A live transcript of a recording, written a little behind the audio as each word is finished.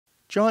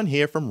John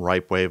here from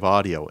Ripewave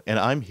Audio, and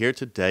I'm here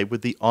today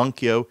with the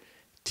Onkyo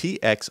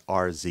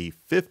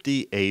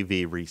TX-RZ50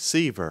 AV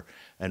Receiver.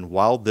 And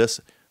while this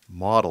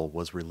model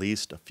was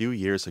released a few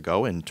years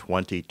ago in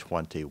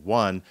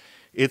 2021,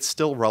 it's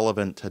still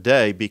relevant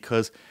today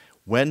because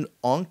when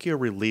Onkyo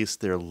released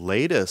their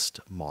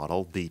latest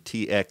model, the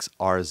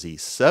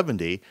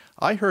TX-RZ70,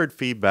 I heard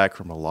feedback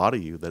from a lot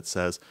of you that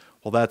says,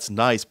 well, that's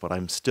nice, but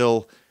I'm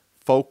still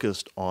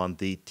focused on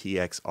the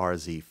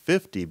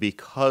TX-RZ50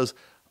 because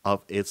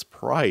of its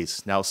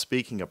price. Now,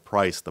 speaking of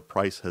price, the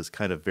price has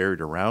kind of varied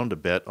around a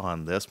bit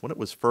on this. When it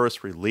was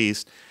first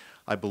released,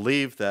 I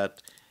believe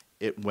that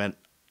it went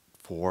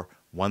for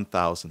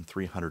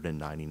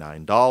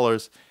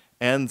 $1,399,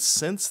 and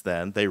since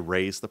then they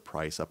raised the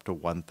price up to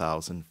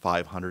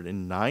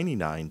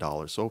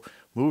 $1,599, so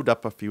moved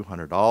up a few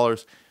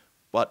 $100s.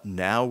 But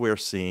now we're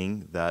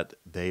seeing that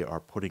they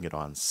are putting it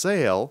on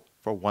sale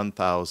for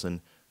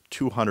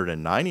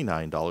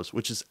 $1,299,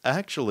 which is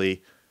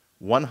actually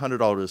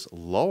 $100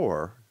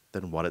 lower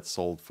than what it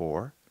sold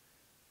for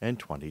in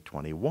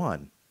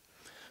 2021.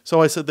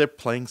 So I said they're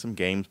playing some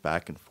games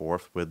back and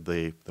forth with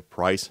the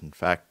price. In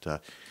fact,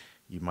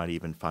 you might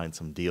even find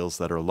some deals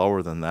that are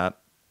lower than that.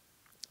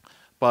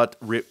 But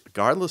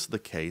regardless of the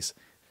case,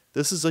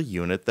 this is a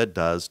unit that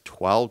does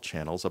 12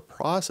 channels of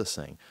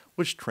processing,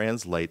 which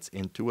translates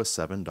into a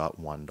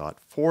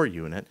 7.1.4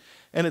 unit,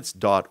 and it's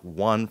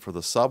 .1 for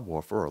the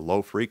subwoofer, or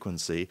low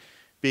frequency,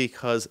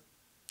 because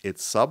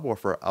its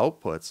subwoofer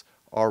outputs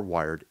are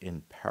wired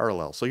in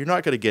parallel. So you're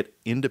not going to get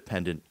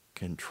independent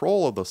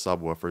control of the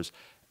subwoofers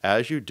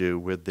as you do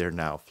with their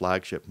now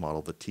flagship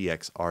model, the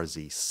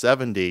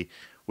TX-RZ70,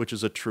 which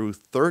is a true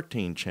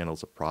 13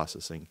 channels of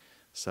processing,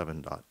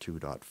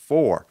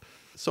 7.2.4.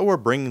 So we're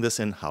bringing this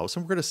in-house,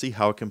 and we're going to see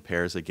how it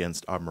compares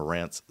against our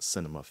Marantz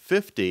Cinema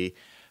 50,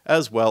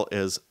 as well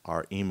as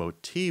our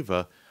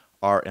Emotiva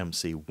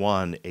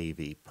RMC1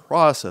 AV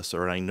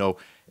processor. And I know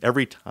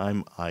every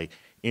time I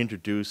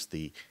introduce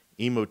the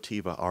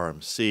Emotiva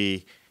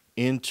RMC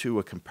into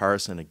a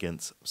comparison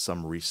against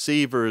some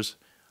receivers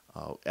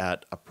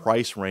at a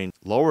price range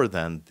lower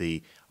than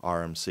the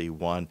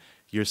RMC1,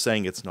 you're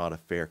saying it's not a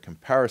fair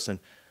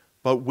comparison,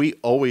 but we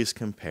always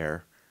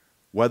compare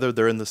whether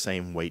they're in the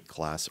same weight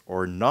class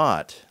or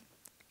not.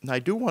 And I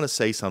do want to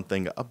say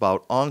something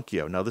about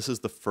Onkyo. Now, this is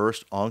the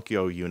first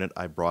Onkyo unit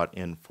I brought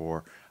in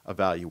for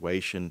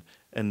evaluation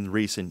in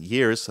recent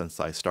years since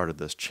I started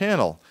this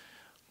channel.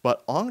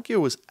 But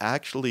Onkyo was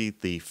actually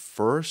the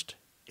first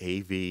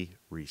AV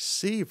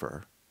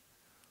receiver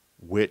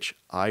which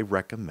I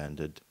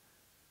recommended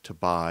to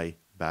buy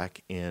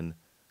back in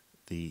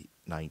the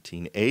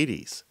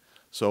 1980s.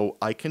 So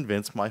I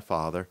convinced my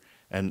father,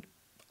 and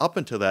up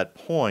until that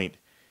point,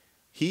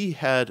 he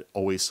had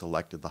always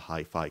selected the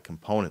hi-fi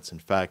components. In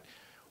fact,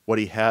 what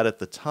he had at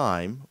the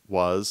time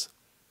was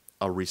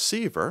a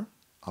receiver,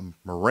 a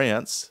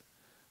Marantz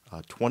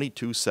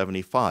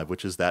 2275,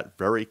 which is that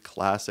very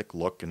classic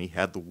look, and he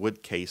had the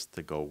wood case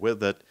to go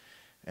with it,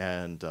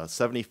 and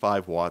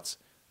 75 watts,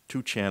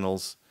 2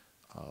 channels.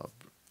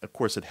 Of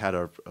course, it had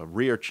a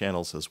rear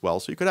channels as well,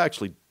 so you could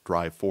actually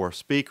drive 4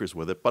 speakers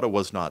with it, but it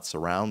was not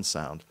surround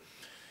sound.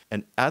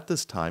 And at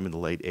this time, in the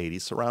late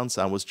 80s, surround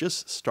sound was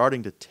just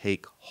starting to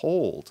take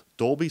hold.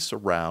 Dolby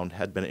Surround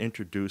had been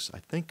introduced, I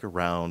think,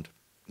 around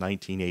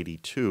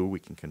 1982. We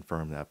can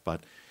confirm that,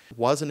 but it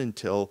wasn't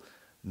until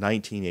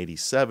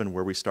 1987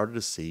 where we started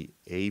to see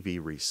AV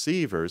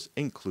receivers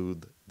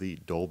include the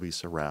Dolby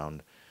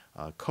Surround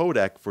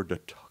codec for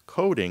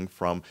decoding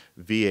from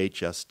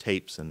VHS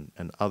tapes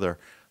and other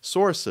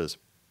sources.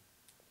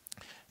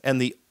 And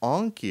the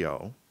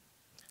Onkyo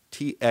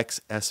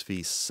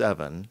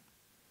TX-SV7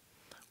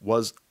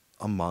 was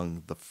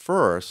among the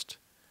first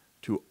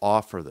to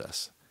offer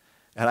this.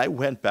 And I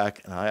went back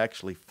and I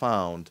actually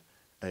found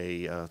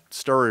a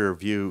stereo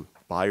review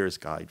buyer's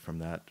guide from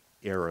that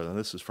era, and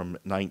this is from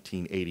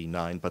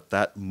 1989, but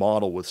that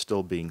model was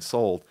still being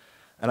sold.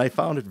 And I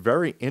found it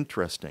very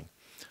interesting.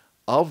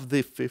 Of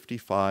the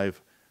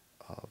 55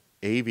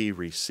 AV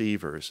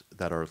receivers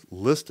that are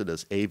listed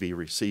as AV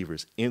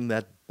receivers in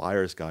that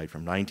buyer's guide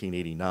from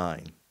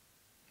 1989,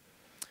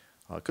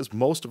 because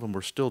most of them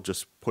were still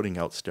just putting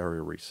out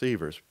stereo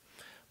receivers,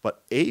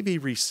 but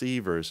AV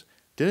receivers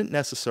didn't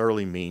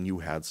necessarily mean you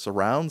had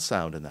surround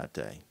sound in that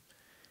day.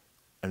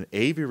 An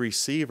AV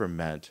receiver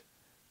meant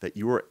that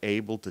you were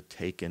able to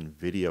take in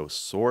video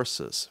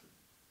sources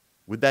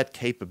with that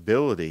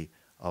capability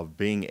of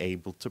being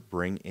able to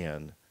bring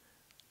in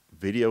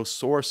video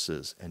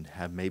sources and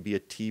have maybe a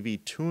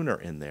TV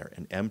tuner in there.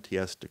 And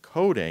MTS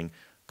decoding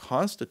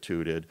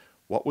constituted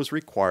what was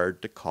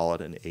required to call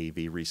it an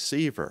AV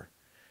receiver.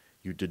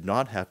 You did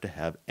not have to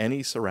have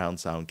any surround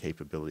sound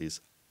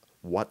capabilities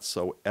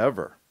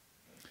whatsoever.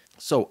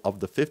 So of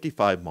the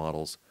 55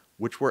 models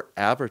which were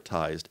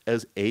advertised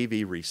as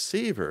AV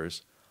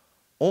receivers,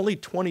 only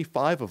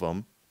 25 of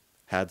them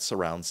had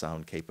surround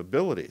sound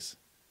capabilities,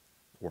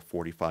 or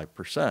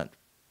 45%.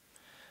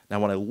 Now,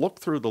 when I look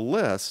through the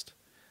list,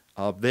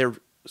 they're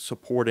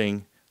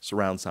supporting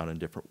surround sound in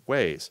different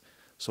ways.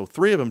 So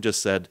 3 of them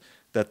just said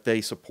that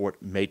they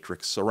support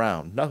matrix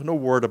surround. No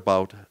word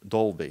about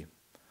Dolby.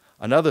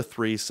 Another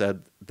 3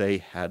 said they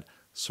had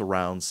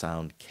surround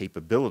sound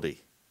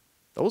capability.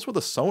 Those were the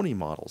Sony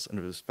models, and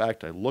in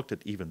fact, I looked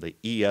at even the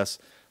ES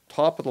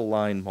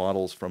top-of-the-line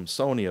models from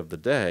Sony of the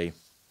day.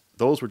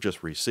 Those were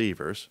just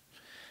receivers,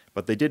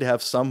 but they did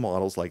have some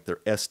models like their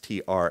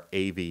STR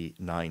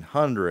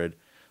AV900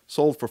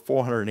 sold for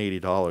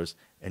 $480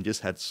 and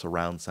just had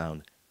surround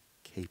sound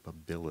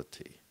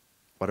capability,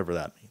 whatever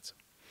that means.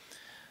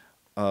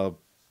 And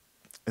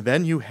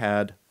then you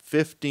had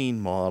 15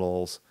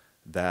 models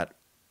that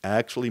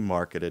actually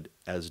marketed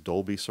as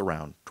Dolby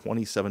Surround,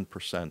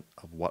 27%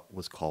 of what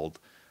was called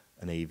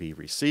an AV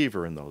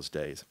receiver in those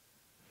days.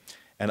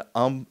 And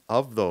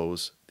of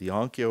those, the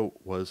Onkyo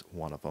was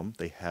one of them.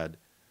 They had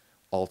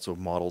also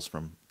models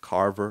from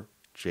Carver,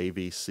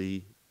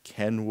 JVC,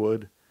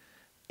 Kenwood,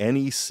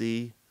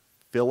 NEC,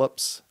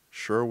 Philips,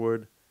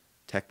 Sherwood,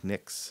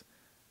 Technics,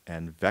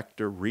 and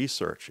Vector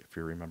Research, if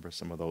you remember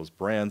some of those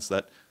brands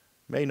that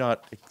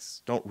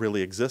don't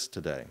really exist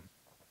today.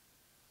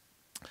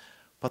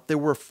 But there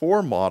were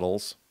 4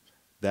 models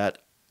that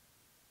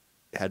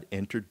had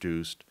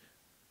introduced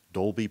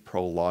Dolby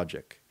Pro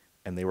Logic,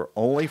 and they were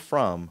only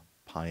from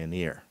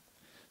Pioneer.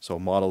 So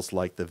models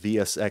like the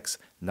VSX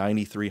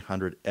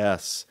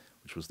 9300S,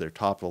 which was their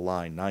top of the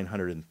line,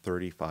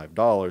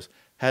 $935,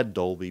 had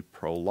Dolby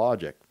Pro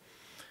Logic.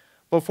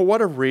 But for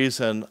whatever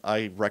reason,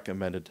 I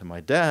recommended to my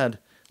dad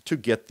to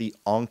get the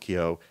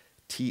Onkyo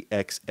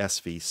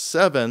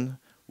TX-RZ50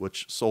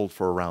 which sold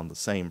for around the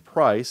same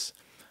price,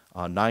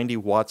 90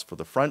 watts for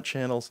the front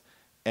channels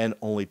and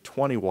only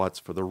 20 watts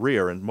for the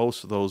rear. And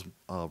most of those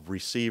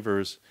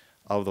receivers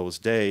of those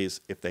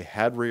days, if they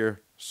had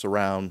rear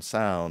surround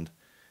sound,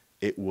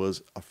 it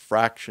was a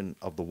fraction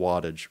of the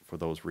wattage for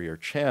those rear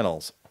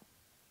channels.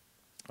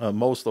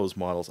 Most of those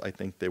models, I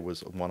think there was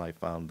one I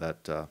found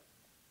that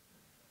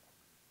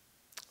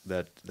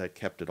that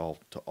kept it all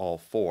to all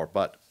 4,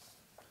 but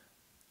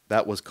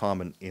that was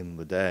common in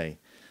the day.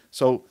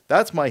 So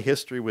that's my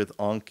history with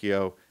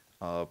Onkyo.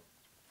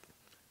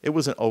 It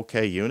was an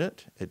okay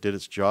unit. It did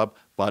its job,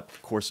 but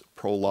of course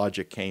Pro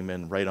Logic came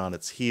in right on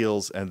its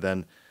heels, and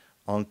then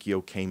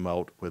Onkyo came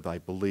out with, I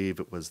believe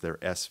it was their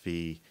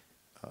SV70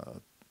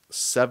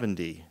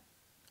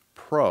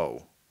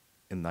 Pro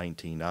in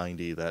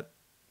 1990 that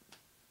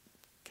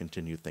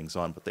continued things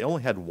on. But they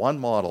only had one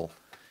model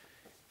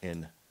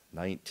in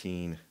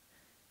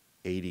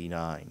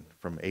 1989,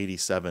 from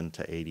 87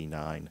 to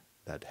 89,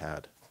 that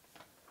had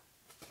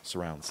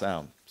surround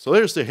sound. So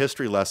there's the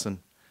history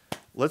lesson.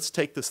 Let's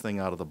take this thing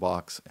out of the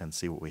box and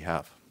see what we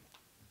have.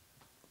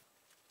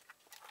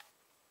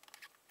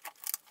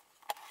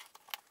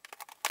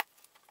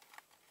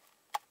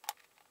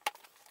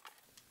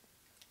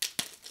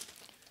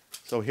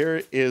 So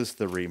here is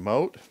the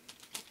remote.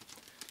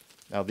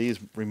 Now these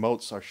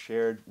remotes are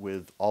shared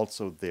with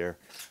also their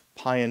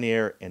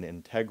Pioneer and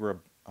Integra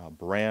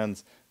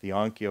brands. The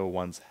Onkyo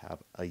ones have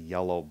a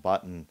yellow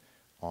button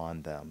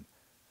on them.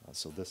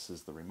 So this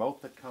is the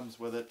remote that comes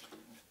with it.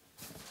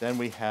 Then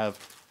we have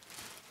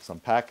some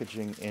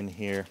packaging in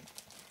here.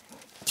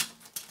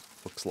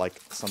 Looks like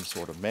some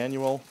sort of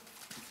manual,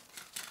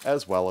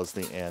 as well as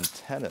the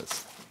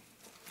antennas.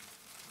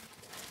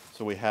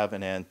 So we have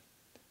an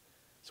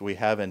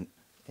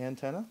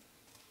antenna.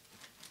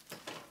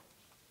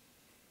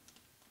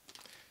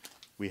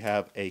 We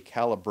have a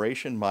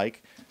calibration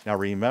mic. Now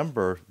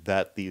remember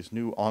that these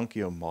new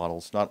Onkyo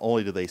models, not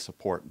only do they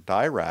support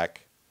Dirac,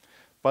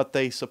 but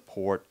they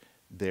support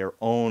their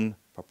own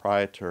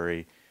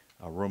proprietary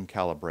room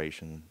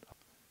calibration.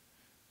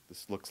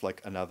 This looks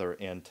like another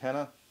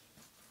antenna.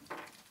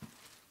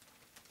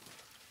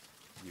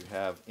 You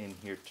have in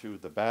here too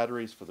the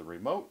batteries for the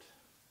remote.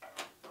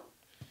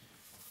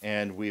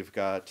 And we've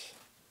got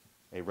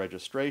a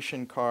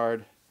registration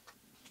card,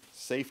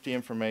 safety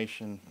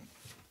information,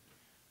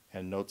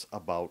 and notes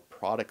about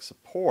product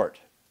support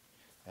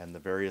and the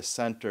various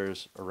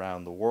centers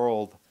around the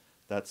world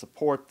that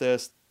support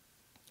this.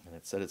 And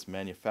it said it's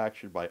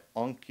manufactured by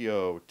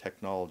Onkyo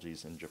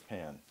Technologies in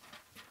Japan.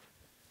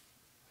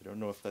 I don't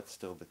know if that's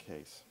still the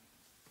case.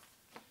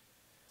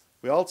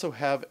 We also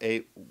have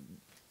a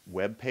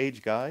web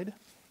page guide,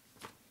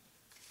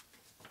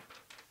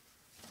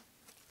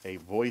 a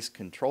voice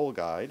control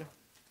guide.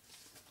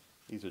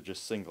 These are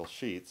just single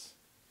sheets.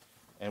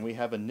 And we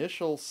have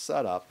initial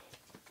setup,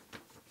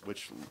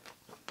 which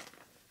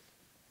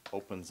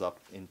opens up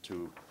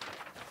into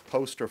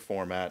poster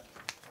format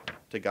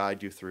to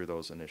guide you through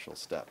those initial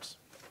steps.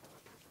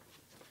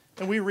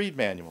 And we read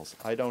manuals.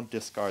 I don't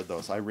discard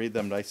those. I read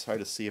them and I try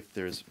to see if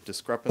there's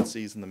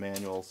discrepancies in the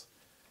manuals,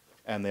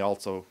 and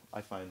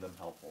I find them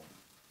helpful.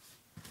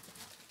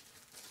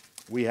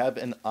 We have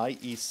an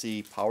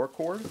IEC power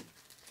cord.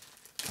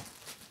 So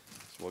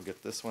we'll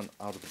get this one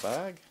out of the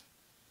bag.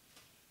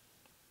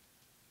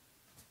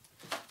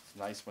 It's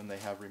nice when they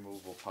have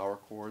removable power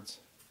cords.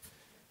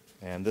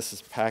 And this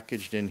is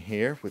packaged in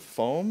here with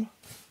foam.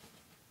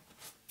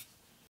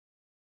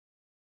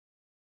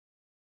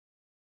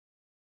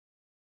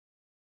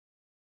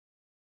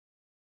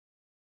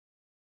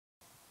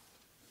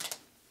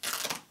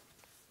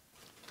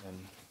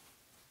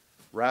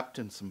 wrapped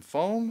in some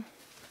foam.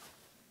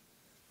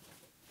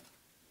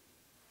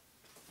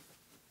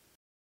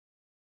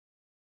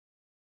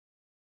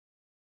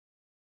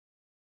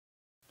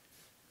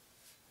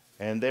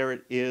 And there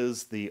it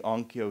is, the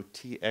Onkyo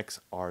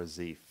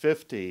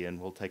TX-RZ50,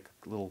 and we'll take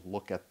a little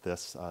look at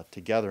this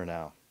together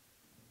now.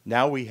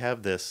 Now that we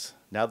have this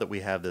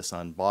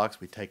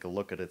unboxed, we take a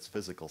look at its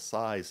physical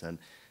size, and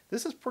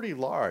this is pretty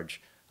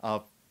large.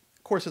 Of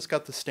course, it's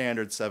got the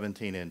standard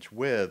 17-inch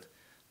width,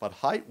 but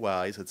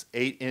height-wise, it's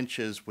 8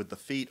 inches with the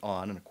feet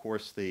on, and of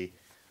course the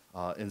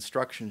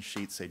instruction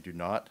sheets say do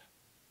not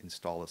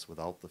install this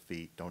without the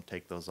feet. Don't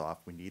take those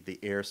off. We need the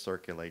air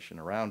circulation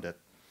around it.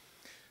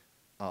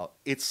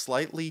 It's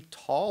slightly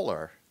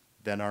taller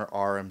than our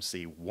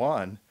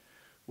RMC1,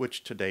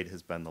 which to date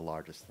has been the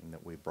largest thing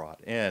that we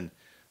brought in.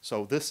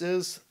 So this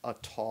is a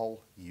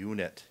tall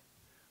unit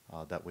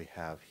that we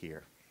have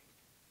here.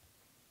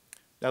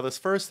 Now this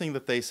first thing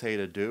that they say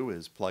to do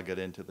is plug it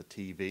into the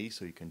TV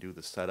so you can do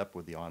the setup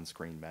with the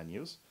on-screen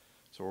menus.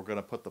 So we're going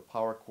to put the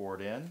power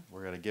cord in,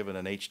 we're going to give it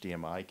an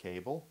HDMI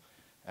cable,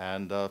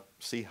 and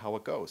see how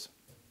it goes.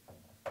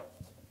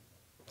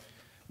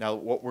 Now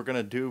what we're going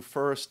to do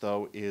first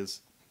though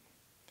is,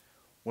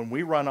 when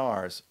we run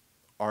ours,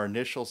 our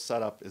initial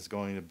setup is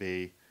going to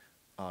be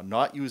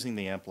not using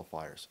the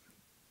amplifiers.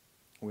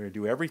 We're going to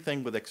do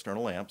everything with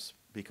external amps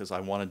because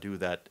I want to do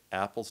that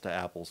apples to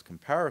apples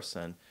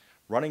comparison,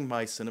 running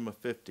my Cinema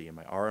 50 and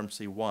my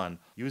RMC1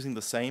 using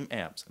the same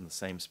amps and the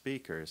same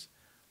speakers.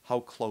 How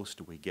close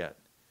do we get?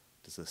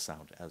 Does this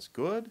sound as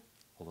good,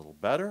 a little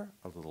better,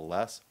 a little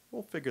less?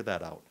 We'll figure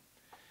that out.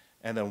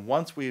 And then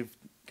once we've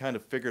kind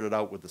of figured it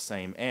out with the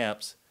same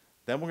amps,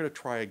 then we're going to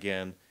try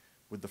again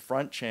with the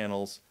front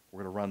channels.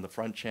 We're going to run the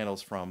front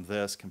channels from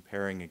this,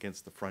 comparing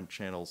against the front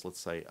channels, let's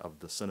say, of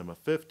the Cinema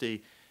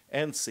 50,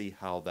 and see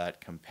how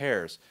that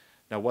compares.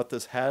 Now what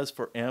this has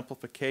for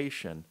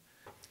amplification,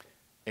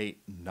 a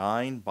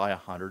 9 by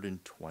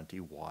 120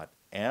 watt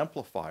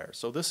amplifier.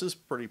 So this is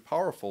pretty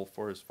powerful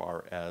for as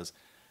far as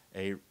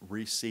a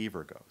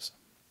receiver goes.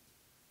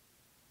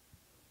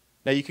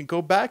 Now you can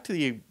go back to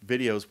the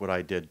videos what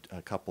I did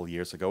a couple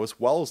years ago, as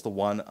well as the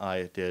one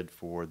I did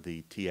for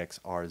the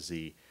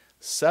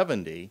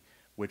TX-RZ50,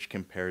 which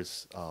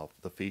compares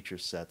the feature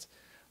sets.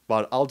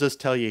 But I'll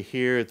just tell you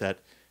here that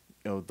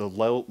the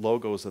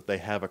logos that they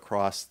have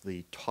across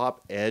the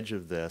top edge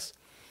of this,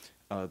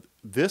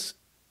 this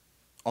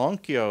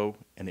Onkyo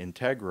and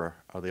Integra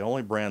are the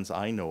only brands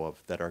I know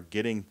of that are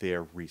getting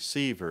their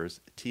receivers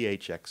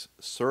THX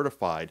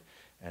certified,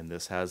 and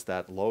this has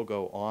that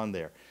logo on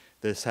there.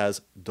 This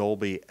has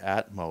Dolby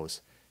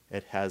Atmos,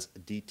 it has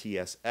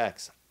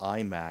DTS:X,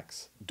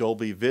 IMAX,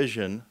 Dolby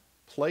Vision,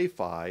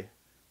 Play-Fi,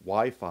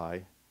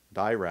 Wi-Fi,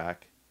 Dirac,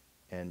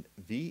 and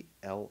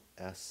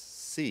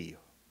VLSC,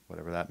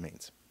 whatever that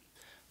means.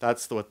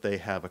 That's what they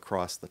have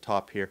across the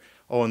top here.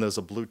 Oh, and there's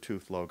a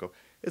Bluetooth logo.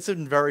 It's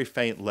in very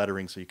faint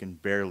lettering, so you can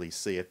barely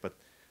see it, but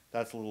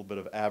that's a little bit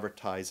of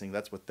advertising.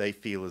 That's what they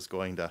feel is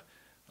going to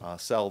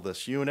sell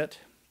this unit.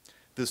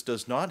 This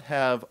does not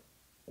have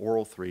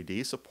oral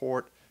 3D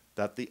support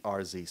that the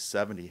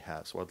RZ70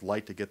 has, so I'd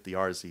like to get the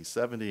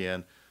RZ70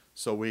 in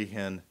so we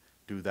can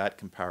do that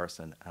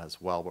comparison as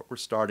well. But we're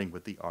starting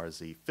with the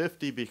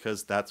RZ50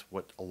 because that's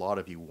what a lot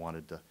of you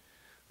wanted to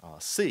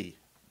see.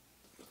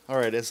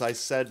 Alright, as I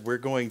said, we're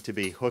going to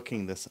be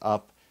hooking this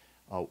up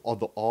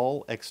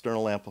all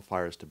external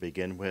amplifiers to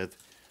begin with.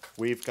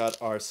 We've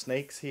got our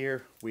snakes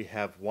here. We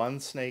have one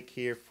snake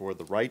here for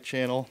the right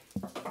channel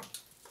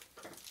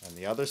and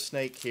the other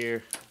snake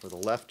here for the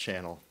left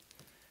channel,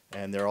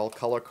 and they're all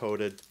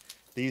color-coded.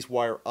 These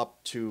wire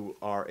up to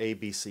our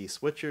ABC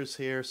switchers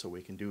here so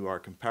we can do our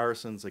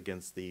comparisons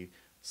against the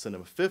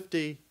Cinema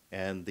 50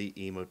 and the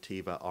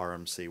Emotiva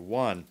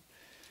RMC1.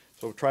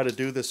 So we'll try to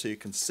do this so you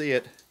can see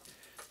it.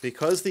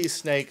 Because these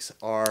snakes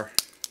are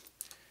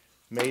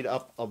made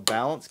up of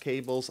balance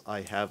cables,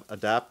 I have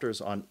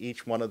adapters on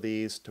each one of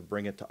these to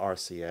bring it to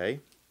RCA.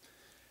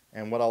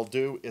 And what I'll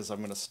do is I'm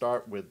going to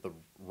start with the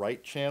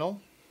right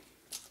channel.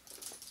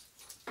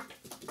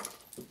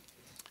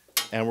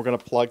 And we're going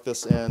to plug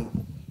this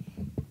in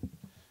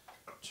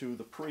to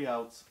the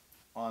pre-outs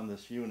on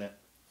this unit.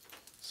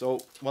 So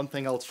one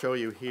thing I'll show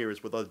you here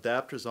is with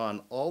adapters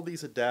on, all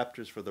these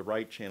adapters for the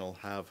right channel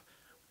have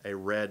a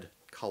red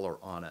color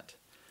on it.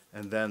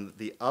 And then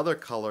the other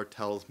color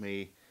tells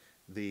me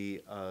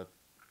the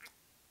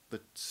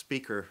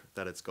speaker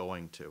that it's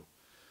going to.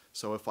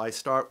 So if I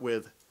start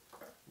with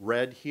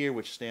red here,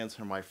 which stands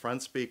for my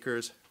front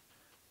speakers,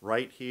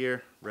 right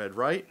here, red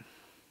right,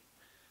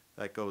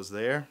 that goes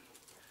there.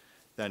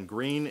 Then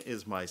green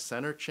is my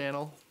center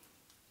channel,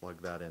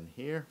 plug that in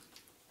here.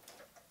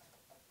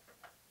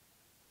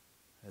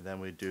 And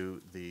then we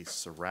do the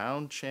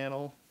surround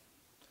channel.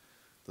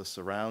 The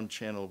surround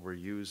channel we're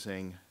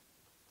using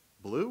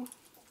blue,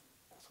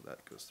 so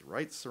that goes to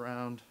right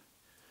surround.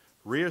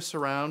 Rear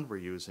surround we're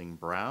using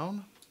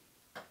brown.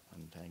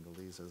 Untangle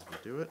these as we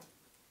do it.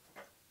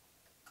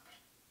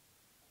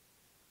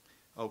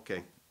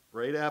 Okay,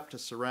 right after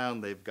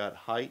surround they've got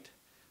height,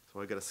 so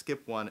I got to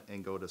skip one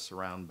and go to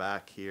surround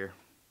back here.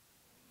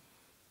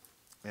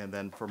 And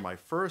then for my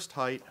first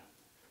height,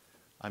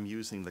 I'm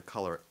using the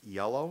color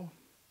yellow,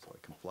 so I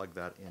can plug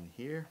that in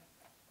here.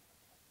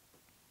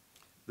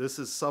 This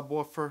is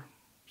subwoofer,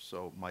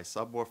 so my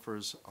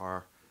subwoofers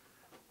are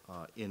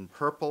in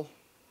purple.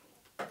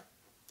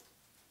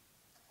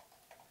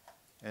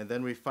 And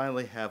then we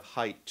finally have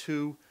height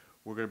 2.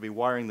 We're going to be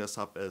wiring this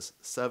up as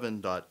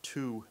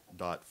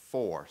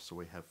 7.2.4. So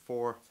we have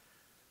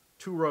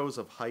two rows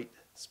of height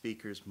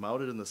speakers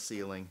mounted in the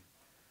ceiling.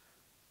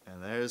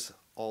 And there's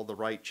all the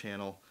right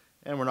channel.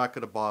 And we're not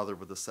going to bother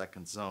with the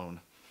second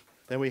zone.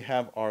 Then we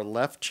have our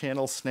left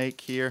channel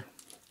snake here.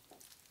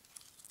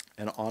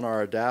 And on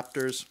our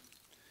adapters,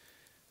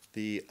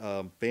 the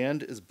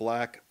band is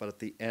black, but at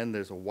the end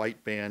there's a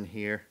white band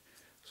here.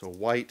 So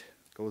white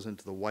goes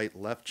into the white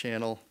left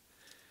channel.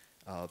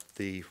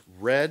 The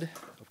red,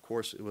 of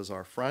course, it was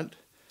our front.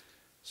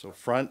 So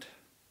front,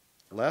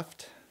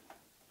 left.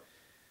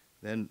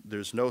 Then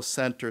there's no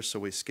center, so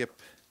we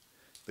skip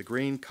the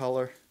green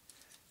color.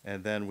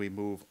 And then we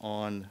move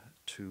on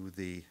to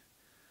the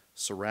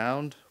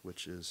surround,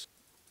 which is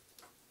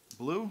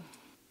blue.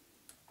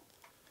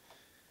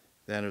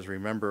 Then, as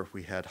remember,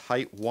 we had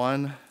height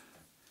 1,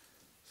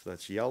 so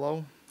that's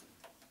yellow.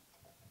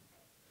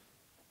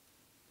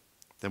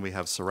 Then we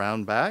have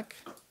surround back,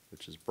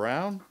 which is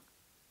brown.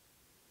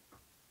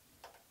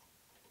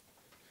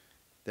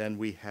 Then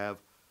we have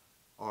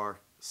our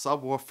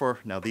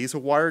subwoofer. Now these are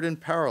wired in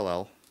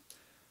parallel,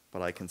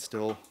 but I can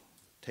still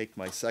take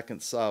my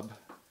second sub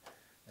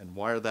and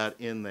wire that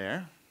in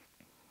there.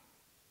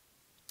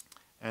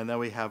 And then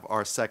we have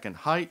our second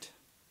height,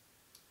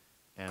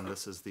 and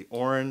this is the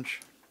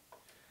orange,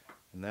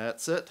 and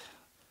that's it.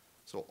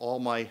 So all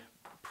my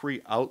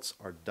pre-outs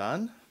are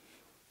done.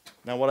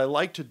 Now what I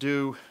like to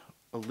do,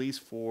 at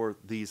least for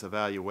these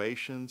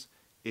evaluations,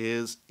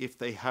 is if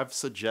they have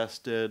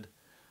suggested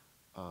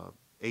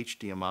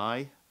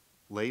HDMI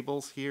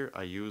labels here,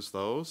 I use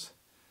those.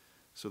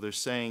 So they're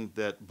saying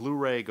that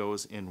Blu-ray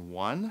goes in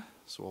 1,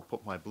 so I'll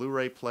put my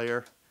Blu-ray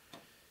player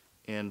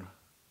in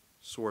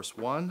source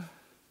 1,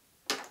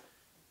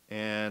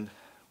 and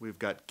we've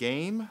got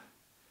game,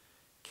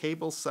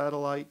 cable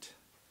satellite,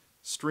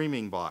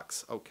 streaming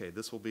box. Okay,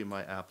 this will be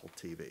my Apple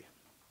TV,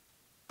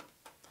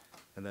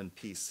 and then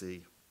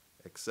PC,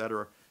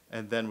 etc.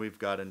 And then we've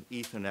got an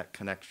Ethernet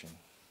connection.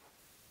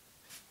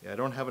 Yeah, I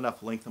don't have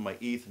enough length on my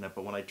Ethernet,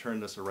 but when I turn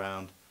this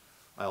around,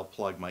 I'll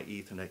plug my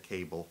Ethernet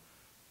cable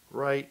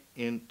right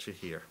into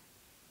here.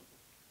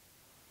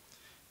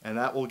 And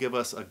that will give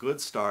us a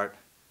good start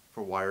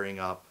for wiring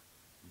up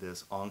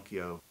this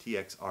Onkyo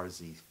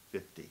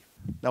TX-RZ50.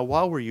 Now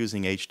while we're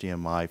using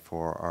HDMI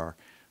for our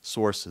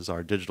sources,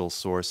 our digital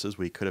sources,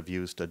 we could have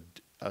used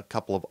a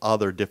couple of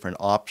other different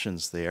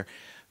options there.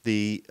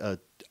 The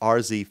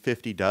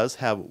RZ50 does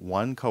have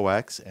one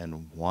coax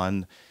and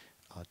one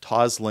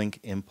Toslink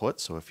input,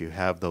 so if you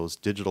have those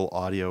digital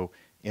audio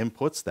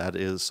inputs, that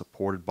is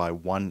supported by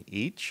one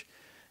each.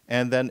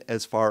 And then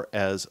as far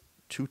as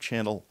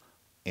 2-channel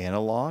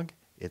analog,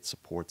 it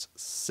supports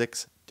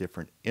 6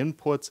 different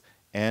inputs,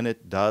 and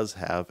it does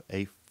have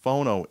a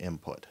phono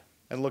input.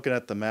 And looking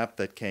at the map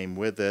that came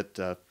with it,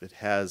 it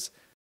has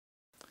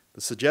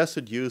the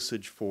suggested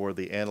usage for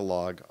the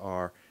analog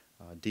are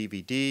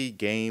DVD,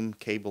 game,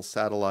 cable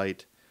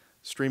satellite,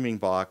 streaming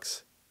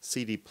box,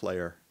 CD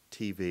player,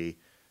 TV,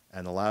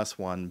 and the last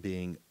one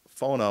being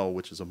phono,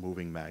 which is a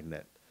moving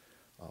magnet.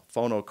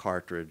 Phono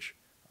cartridge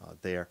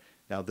there.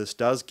 Now this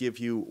does give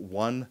you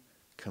one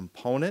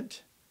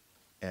component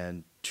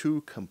and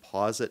 2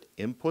 composite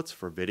inputs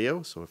for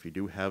video, so if you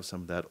do have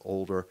some of that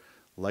older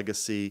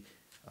legacy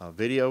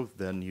video,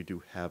 then you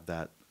do have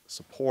that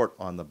support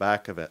on the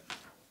back of it.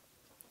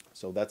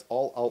 So that's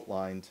all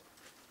outlined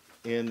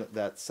in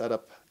that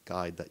setup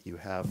guide that you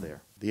have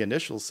there. The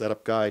initial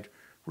setup guide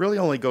really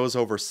only goes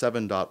over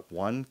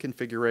 7.1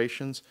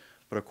 configurations,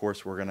 but of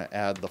course we're going to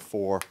add the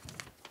 4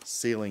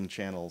 ceiling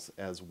channels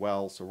as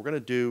well. So what we're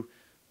going to do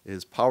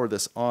is power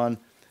this on.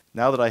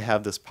 Now that I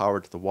have this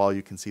powered to the wall,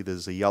 you can see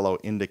there's a yellow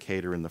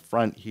indicator in the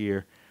front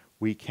here.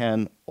 We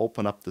can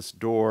open up this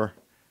door,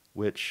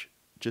 which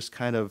just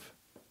kind of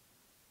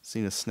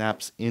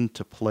snaps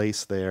into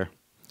place there,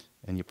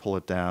 and you pull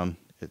it down.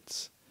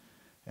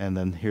 And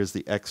then here's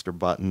the extra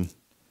button.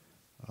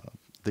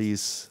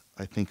 These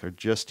I think are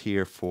just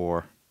here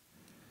for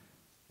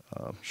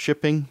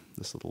shipping.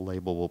 This little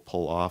label will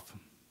pull off,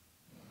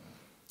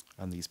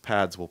 and these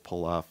pads will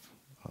pull off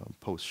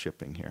post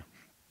shipping here.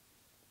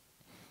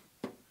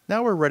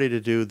 Now we're ready to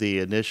do the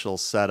initial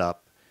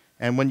setup,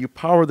 and when you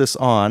power this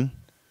on,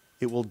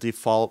 it will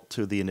default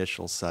to the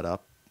initial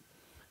setup.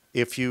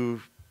 If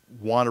you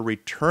want to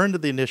return to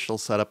the initial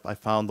setup, I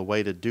found the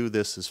way to do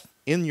this is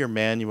in your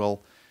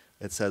manual.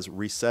 It says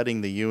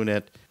resetting the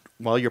unit.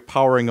 While you're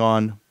powering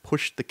on,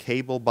 push the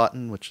cable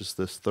button, which is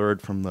this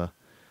third from the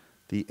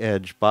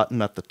edge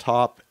button at the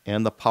top,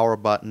 and the power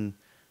button.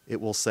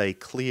 It will say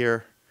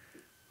clear,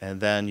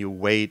 and then you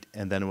wait,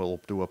 and then it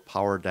will do a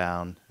power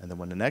down. And then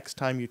when the next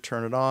time you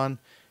turn it on,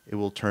 it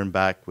will turn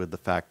back with the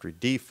factory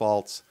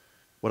defaults.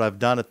 What I've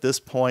done at this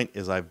point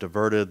is I've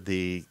diverted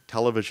the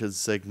television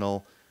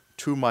signal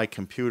to my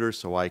computer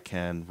so I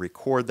can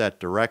record that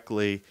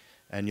directly,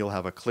 and you'll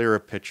have a clearer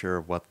picture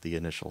of what the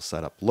initial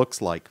setup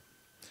looks like.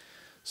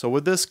 So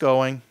with this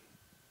going,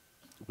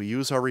 we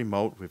use our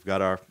remote. We've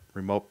got our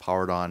remote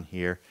powered on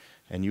here,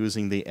 and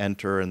using the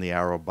enter and the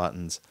arrow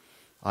buttons,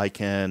 I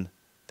can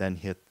then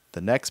hit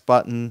the next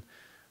button.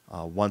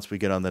 Once we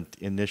get on the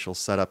initial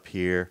setup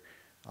here,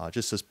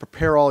 just says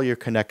prepare all your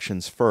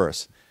connections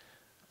first.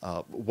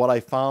 What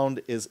I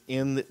found is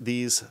in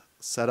these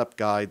setup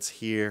guides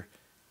here,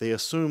 they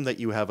assume that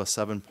you have a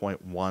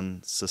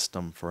 7.1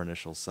 system for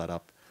initial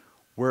setup.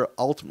 We're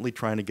ultimately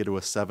trying to get to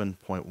a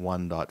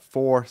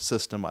 7.1.4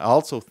 system. I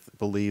also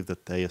believe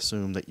that they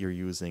assume that you're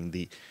using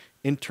the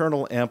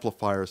internal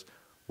amplifiers,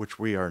 which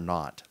we are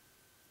not.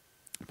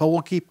 But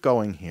we'll keep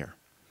going here.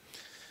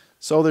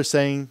 So they're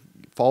saying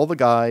follow the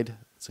guide.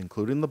 It's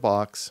included in the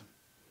box.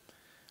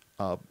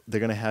 They're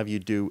going to have you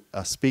do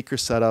a speaker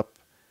setup.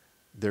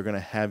 They're going to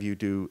have you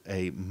do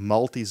a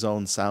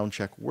multi-zone sound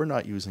check. We're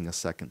not using a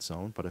second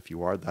zone, but if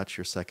you are, that's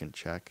your second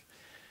check.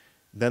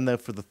 Then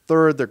for the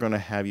third, they're going to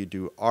have you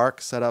do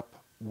ARC setup.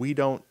 We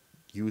don't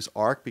use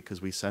ARC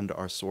because we send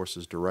our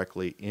sources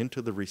directly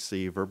into the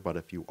receiver, but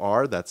if you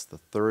are, that's the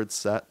third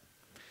set.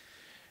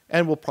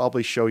 And we'll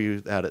probably show you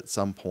that at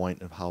some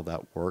point of how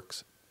that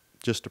works,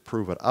 just to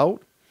prove it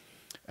out.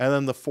 And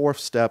then the fourth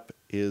step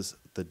is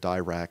the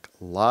Dirac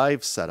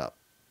live setup.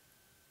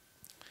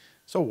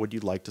 So would you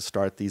like to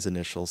start these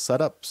initial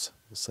setups?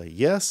 We'll say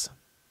yes.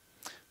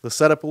 The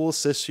setup will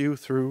assist you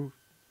through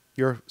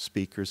your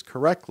speakers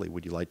correctly.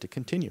 Would you like to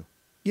continue?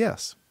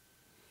 Yes.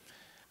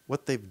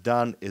 What they've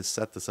done is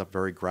set this up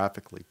very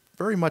graphically,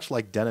 very much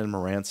like Denon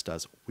Marantz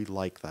does. We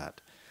like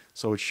that.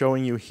 So it's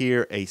showing you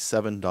here a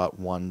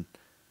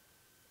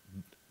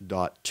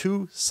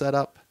 7.1.2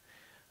 setup.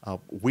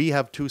 We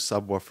have 2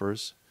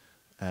 subwoofers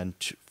and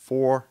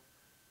 4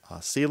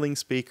 ceiling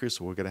speakers,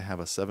 so we're going to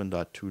have a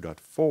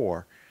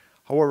 7.2.4.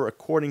 However,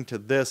 according to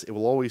this, it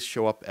will always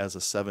show up as a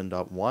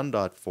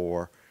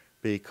 7.1.4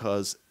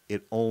 because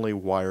it only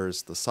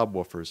wires the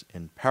subwoofers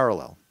in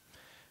parallel.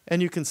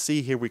 And you can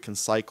see here we can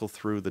cycle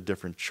through the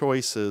different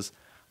choices.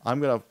 I'm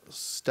going to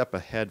step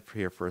ahead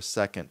here for a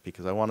second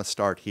because I want to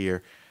start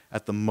here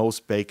at the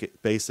most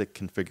basic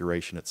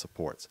configuration it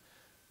supports.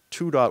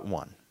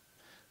 2.1.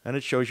 And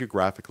it shows you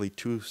graphically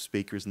 2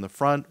 speakers in the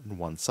front and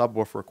 1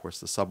 subwoofer. Of course,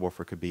 the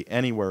subwoofer could be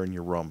anywhere in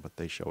your room, but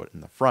they show it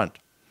in the front.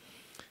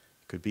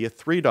 It could be a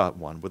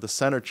 3.1 with a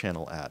center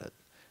channel added.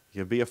 It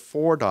could be a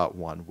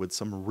 4.1 with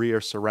some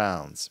rear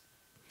surrounds.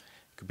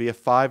 It could be a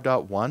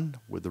 5.1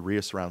 with the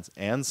rear surrounds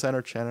and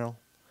center channel.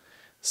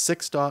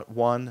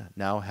 6.1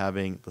 now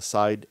having the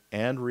side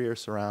and rear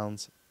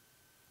surrounds.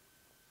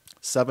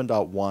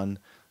 7.1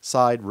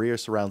 side rear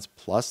surrounds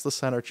plus the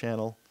center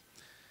channel.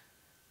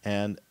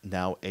 And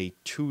now a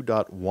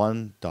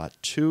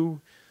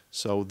 2.1.2.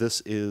 So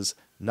this is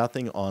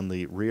nothing on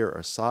the rear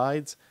or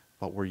sides,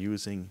 but we're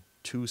using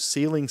 2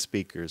 ceiling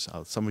speakers.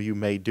 Some of you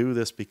may do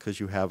this because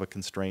you have a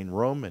constrained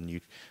room and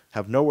you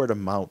have nowhere to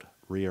mount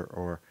rear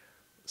or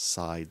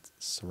side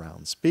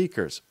surround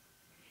speakers.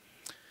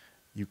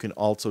 You can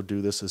also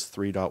do this as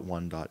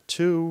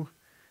 3.1.2.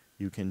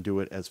 You can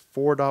do it as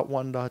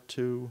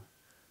 4.1.2,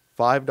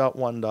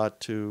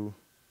 5.1.2,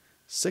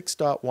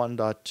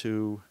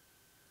 6.1.2,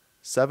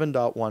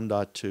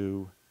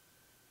 7.1.2,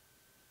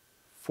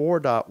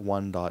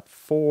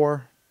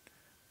 4.1.4,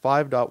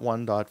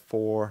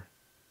 5.1.4,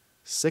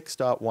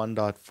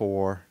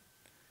 6.1.4,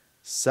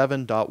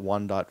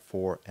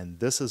 7.1.4, and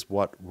this is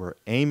what we're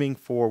aiming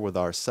for with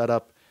our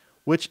setup,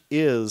 which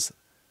is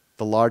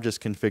the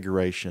largest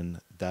configuration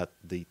that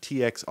the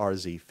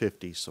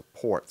TX-RZ50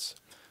 supports.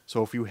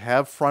 So if you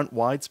have front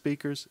wide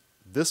speakers,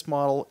 this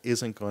model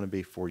isn't going to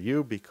be for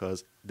you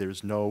because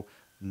there's no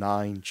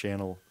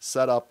 9-channel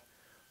setup,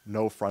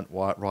 no front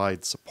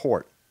wide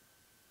support.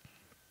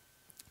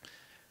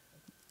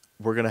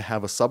 We're going to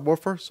have a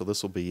subwoofer, so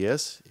this will be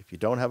yes. If you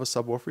don't have a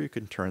subwoofer, you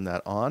can turn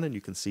that on and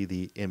you can see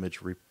the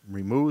image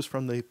removes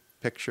from the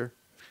picture.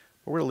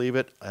 But we're going to leave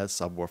it as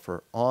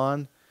subwoofer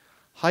on.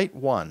 Height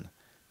 1.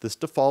 This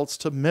defaults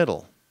to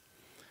middle.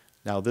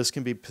 Now this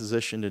can be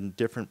positioned in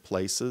different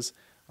places.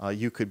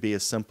 You could be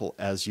as simple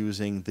as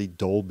using the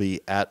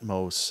Dolby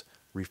Atmos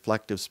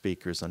reflective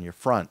speakers on your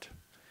front.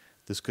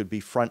 This could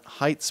be front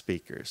height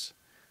speakers.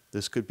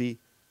 This could be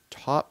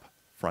top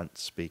front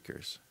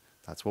speakers.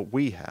 That's what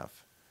we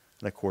have.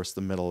 And of course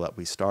the middle that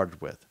we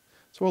started with.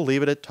 So we'll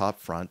leave it at top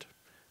front.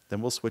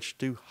 Then we'll switch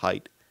to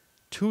height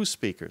 2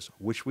 speakers,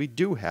 which we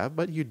do have,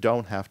 but you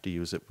don't have to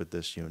use it with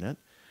this unit.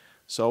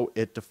 So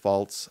it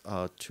defaults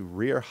to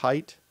rear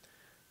height.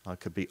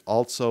 Could be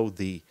also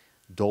the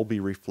Dolby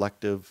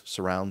reflective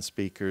surround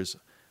speakers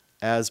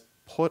as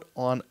put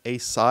on a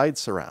side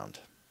surround.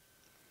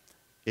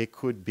 It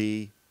could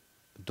be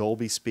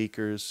Dolby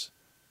speakers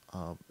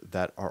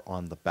that are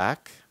on the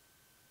back.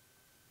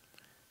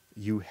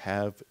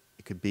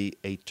 It could be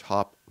a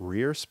top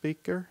rear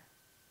speaker.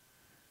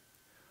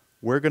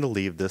 We're going to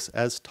leave this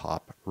as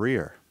top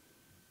rear.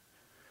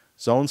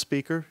 Zone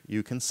speaker,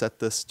 you can set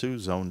this to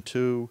zone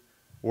 2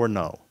 or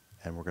no.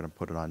 And we're going to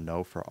put it on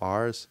no for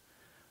ours.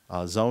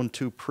 Zone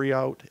 2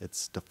 pre-out,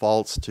 it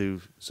defaults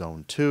to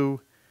Zone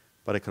 2,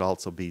 but it could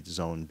also be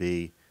Zone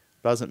B.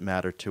 Doesn't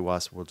matter to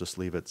us, we'll just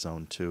leave it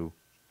Zone 2.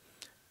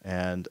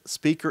 And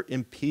speaker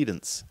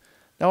impedance.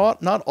 Now,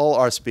 not all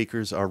our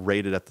speakers are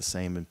rated at the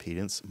same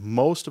impedance.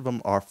 Most of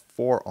them are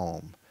 4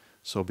 ohm.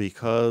 So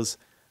because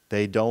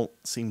they don't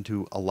seem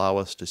to allow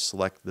us to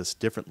select this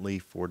differently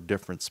for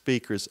different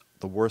speakers,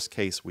 the worst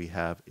case we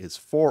have is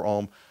 4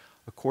 ohm.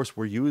 Of course,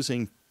 we're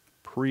using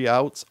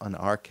pre-outs in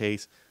our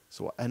case,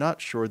 so I'm not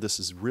sure this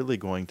is really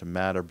going to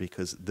matter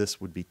because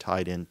this would be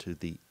tied into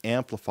the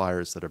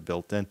amplifiers that are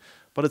built in.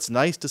 But it's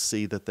nice to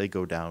see that they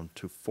go down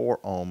to 4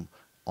 ohm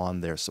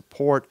on their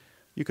support.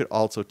 You could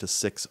also to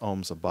 6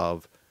 ohms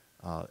above,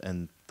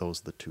 and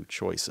those are the 2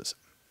 choices.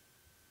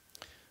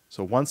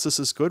 So once this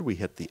is good, we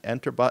hit the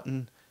enter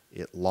button.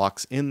 It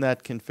locks in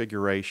that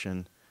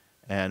configuration,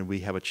 and we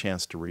have a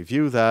chance to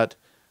review that.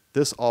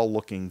 This all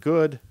looking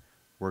good.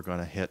 We're going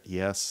to hit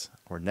yes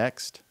or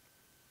next.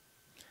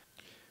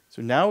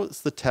 So now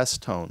it's the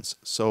test tones.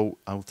 So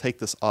I'll take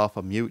this off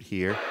a mute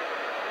here.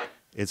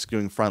 It's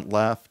doing front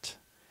left.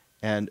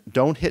 And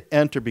don't hit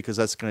enter because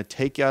that's going to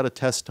take you out of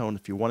test tone.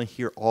 If you want to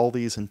hear all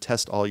these and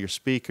test all your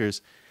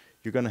speakers,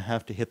 you're going to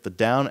have to hit the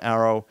down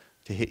arrow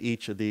to hit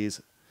each of these.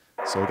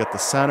 So we got the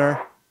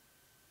center,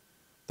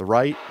 the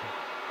right,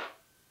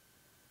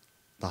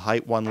 the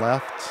height 1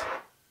 left,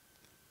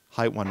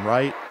 height 1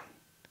 right,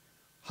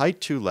 height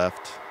 2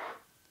 left,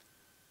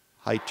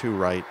 height 2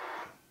 right,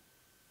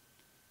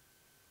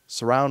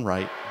 surround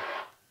right,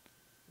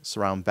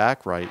 surround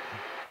back right,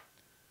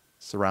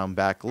 surround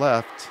back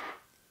left,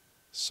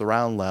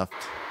 surround left,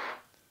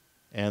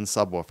 and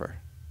subwoofer.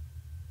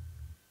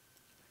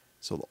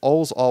 So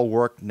those all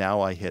work.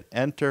 Now I hit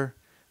enter.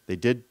 They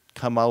did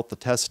come out the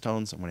test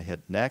tones. I'm going to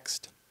hit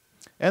next.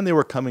 And they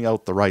were coming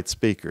out the right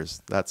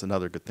speakers. That's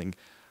another good thing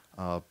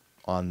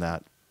on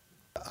that.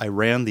 I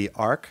ran the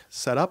ARC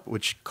setup,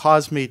 which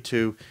caused me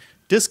to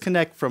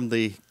disconnect from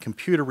the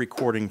computer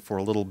recording for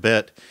a little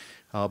bit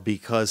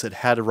because it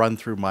had to run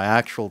through my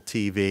actual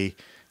TV.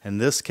 In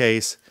this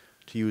case,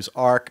 to use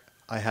ARC,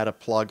 I had to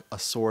plug a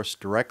source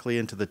directly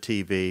into the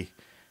TV,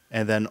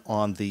 and then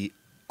on the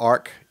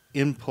ARC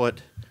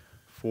input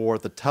for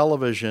the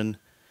television,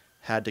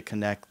 had to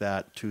connect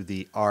that to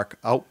the ARC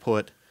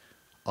output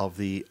of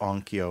the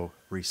Onkyo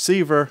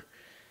receiver.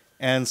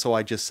 And so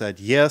I just said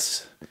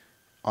yes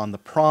on the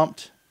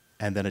prompt,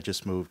 and then it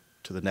just moved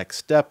to the next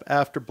step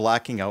after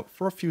blacking out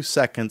for a few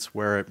seconds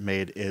where it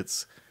made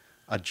its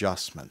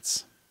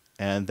adjustments.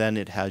 And then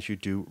it has you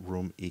do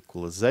room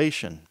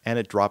equalization, and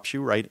it drops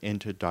you right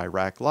into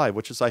Dirac Live,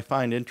 which is I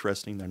find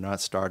interesting. They're not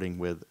starting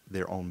with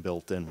their own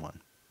built-in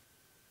one.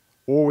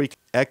 Or we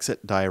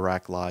exit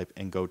Dirac Live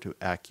and go to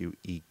Accu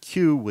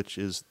EQ, which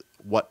is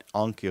what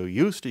Onkyo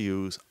used to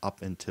use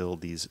up until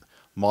these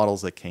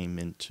models that came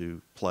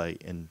into play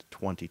in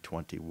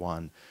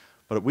 2021.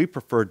 But we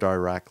prefer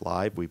Dirac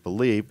Live, we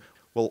believe.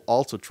 We'll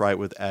also try it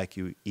with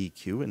Accu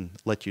EQ and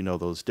let you know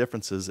those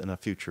differences in a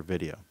future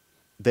video.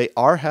 They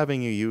are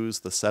having you use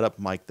the setup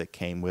mic that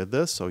came with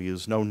this, so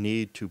there's no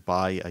need to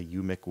buy a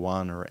UMIC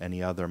 1 or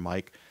any other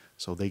mic.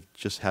 So they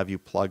just have you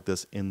plug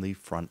this in the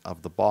front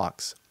of the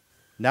box.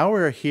 Now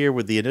we're here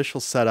with the initial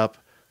setup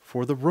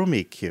for the room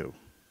EQ.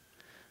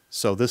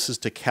 So this is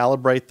to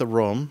calibrate the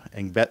room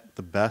and get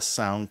the best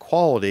sound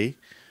quality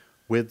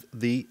with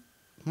the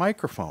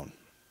microphone.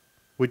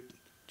 Would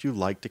you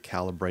like to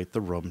calibrate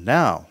the room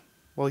now?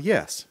 Well,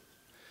 yes.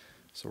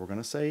 So we're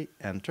going to say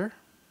enter.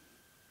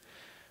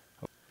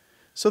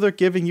 So they're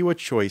giving you a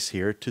choice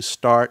here to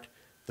start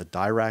the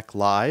Dirac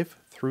Live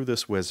through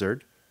this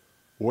wizard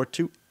or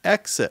to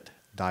exit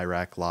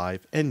Dirac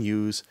Live and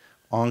use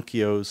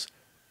Onkyo's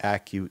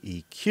Accu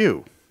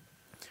EQ.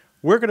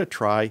 We're going to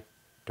try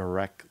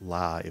Dirac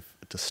Live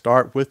to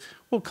start with.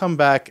 We'll come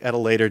back at a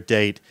later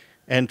date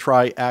and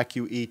try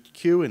Accu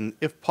EQ and,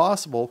 if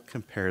possible,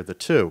 compare the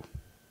two.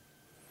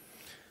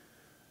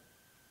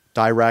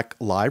 Dirac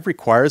Live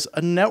requires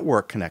a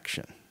network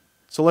connection.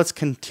 So let's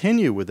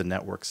continue with the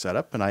network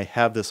setup, and I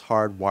have this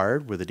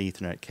hardwired with an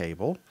Ethernet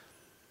cable.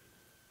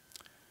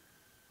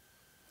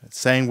 It's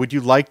saying, would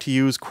you like to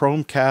use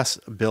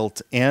Chromecast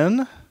built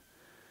in?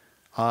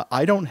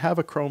 I don't have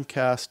a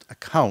Chromecast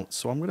account,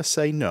 so I'm going to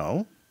say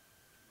no.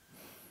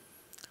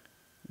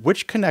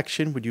 Which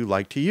connection would you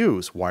like to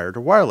use, wired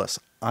or wireless?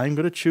 I'm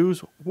going to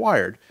choose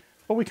wired,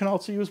 but we can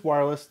also use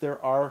wireless. There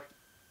are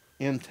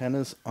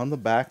antennas on the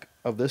back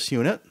of this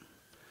unit,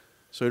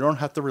 so you don't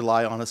have to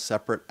rely on a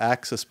separate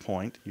access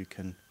point. You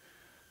can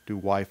do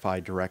Wi-Fi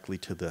directly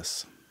to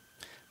this.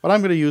 But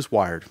I'm going to use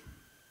wired.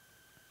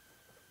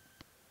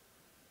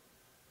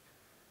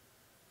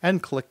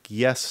 And click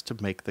yes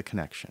to make the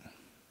connection.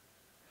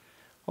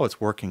 Oh, it's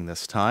working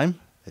this time.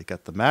 They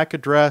got the MAC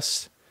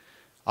address,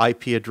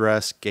 IP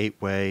address,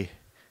 gateway,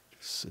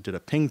 did a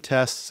ping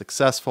test,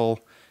 successful,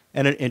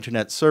 and an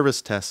internet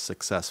service test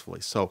successfully.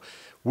 So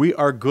we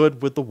are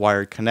good with the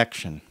wired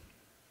connection.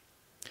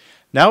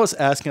 Now it's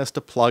asking us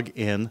to plug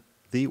in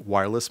the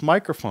wireless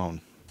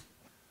microphone.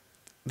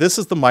 This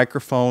is the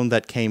microphone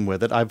that came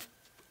with it. I've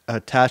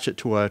attached it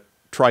to a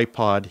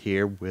tripod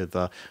here with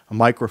a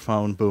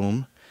microphone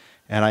boom,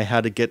 and I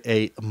had to get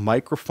a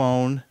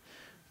microphone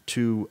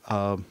to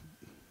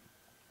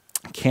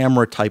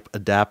camera type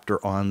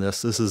adapter on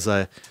this. This is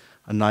a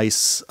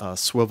nice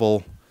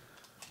swivel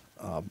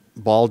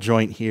ball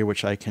joint here,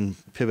 which I can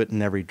pivot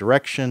in every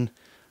direction.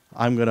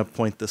 I'm going to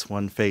point this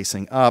one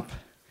facing up,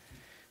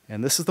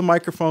 and this is the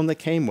microphone that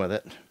came with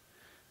it.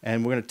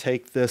 And we're going to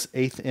take this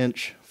 1/8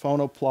 inch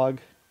phono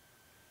plug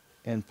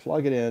and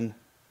plug it in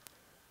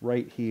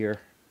right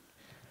here.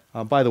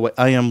 By the way,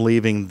 I am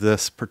leaving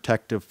this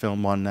protective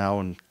film on now,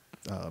 and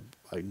I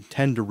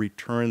intend to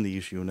return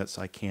these units.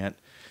 I can't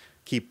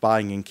keep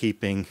buying and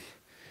keeping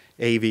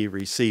AV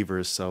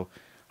receivers, so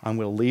I'm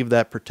going to leave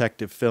that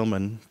protective film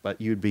in, but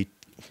you'd be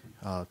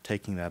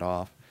taking that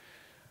off.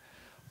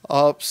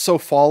 So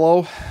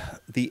follow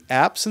the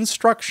app's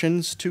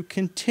instructions to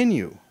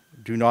continue.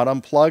 Do not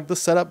unplug the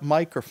setup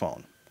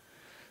microphone.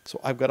 So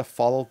I've got to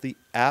follow the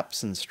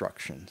app's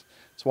instructions.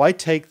 So I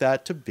take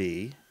that to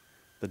be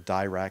the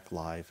Dirac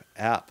Live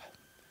app.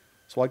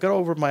 So I got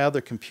over my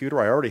other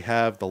computer. I already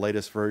have the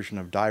latest version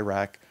of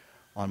Dirac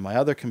on my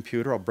other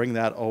computer. I'll bring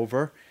that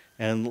over,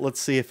 and let's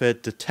see if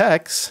it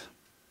detects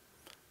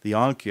the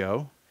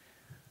Onkyo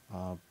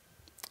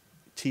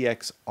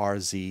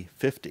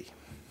TX-RZ50.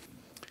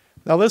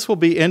 Now this will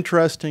be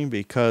interesting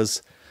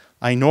because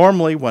I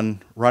normally,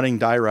 when running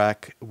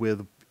Dirac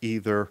with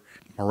either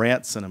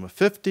Marantz Cinema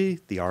 50,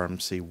 the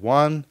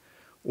RMC1,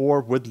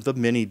 or with the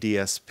Mini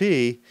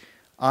DSP,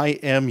 I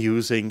am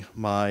using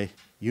my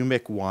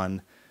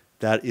UMIC-1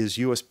 that is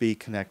USB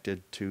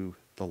connected to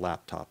the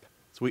laptop.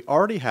 So we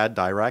already had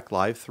Dirac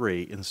Live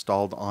 3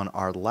 installed on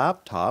our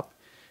laptop,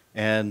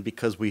 and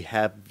because we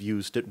have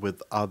used it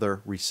with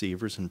other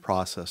receivers and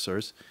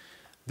processors.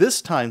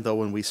 This time though,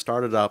 when we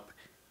started up,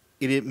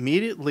 it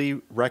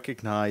immediately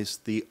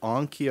recognized the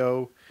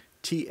Onkyo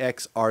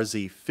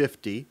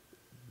TX-RZ50,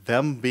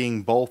 them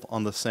being both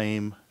on the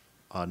same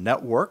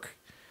network.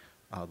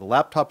 The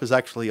laptop is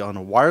actually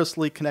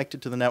wirelessly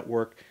connected to the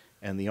network,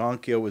 and the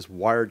Onkyo is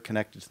wired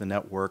connected to the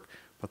network,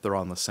 but they're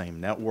on the same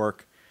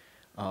network.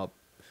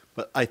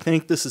 But I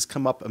think this has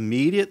come up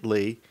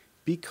immediately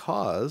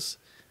because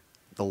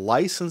the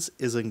license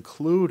is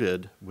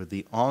included with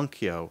the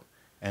Onkyo,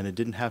 and it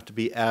didn't have to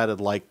be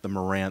added like the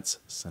Marantz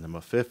Cinema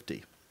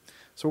 50.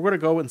 So we're going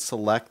to go and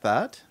select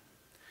that.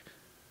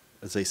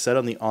 As I said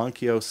on the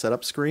Onkyo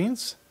setup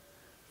screens,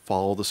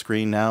 follow the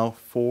screen now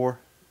for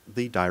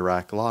the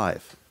Dirac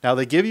Live. Now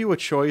they give you a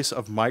choice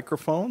of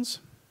microphones.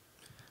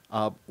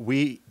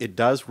 It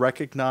does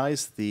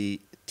recognize the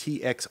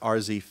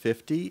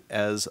TX-RZ50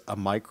 as a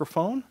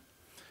microphone,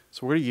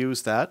 so we're going to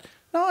use that.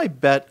 Now I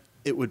bet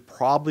it would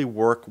probably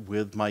work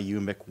with my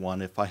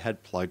UMIC-1 if I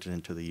had plugged it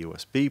into the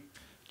USB.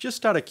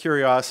 Just out of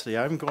curiosity,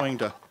 I'm going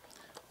to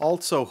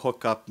also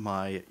hook up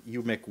my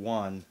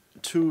UMIC-1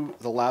 to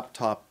the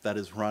laptop that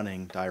is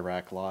running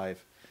Dirac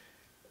Live,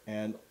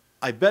 and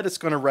I bet it's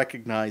going to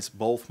recognize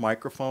both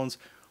microphones.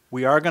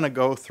 We are going to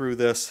go through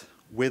this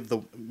with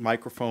the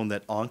microphone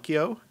that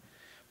Onkyo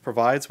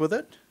provides with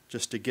it,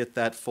 just to get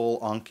that full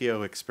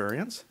Onkyo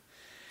experience.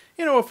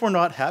 You know, if we're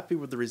not happy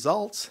with the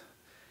results,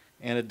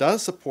 and it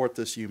does support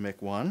this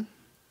UMIC-1,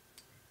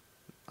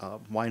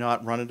 why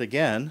not run it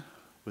again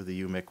with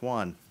the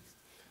UMIC-1?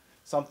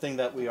 Something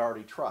that we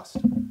already trust.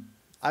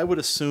 I would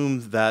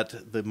assume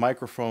that the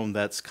microphone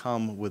that's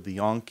come with the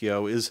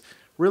Onkyo is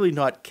really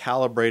not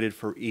calibrated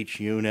for each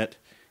unit.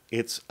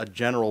 It's a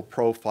general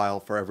profile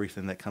for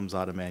everything that comes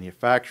out of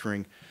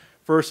manufacturing,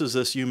 versus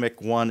this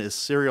UMIC-1 is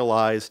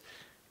serialized,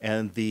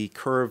 and the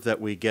curve that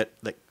we get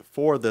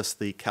for this,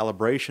 the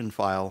calibration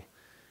file,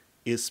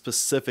 is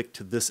specific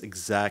to this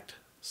exact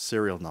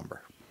serial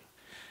number.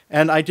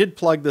 And I did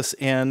plug this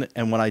in,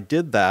 and when I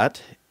did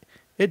that,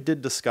 it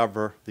did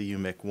discover the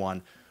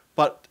UMIC-1.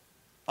 But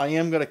I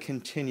am going to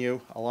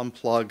continue. I'll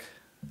unplug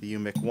the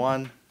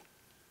UMIC-1,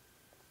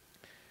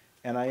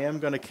 and I am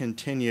going to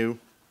continue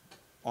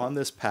on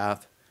this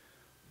path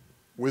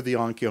with the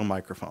Onkyo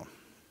microphone.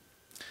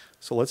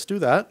 So let's do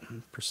that.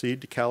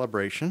 Proceed to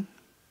calibration.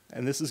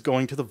 And this is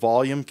going to the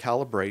volume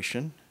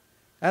calibration.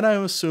 And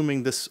I'm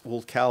assuming this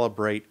will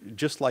calibrate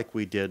just like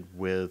we did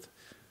with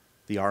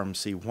the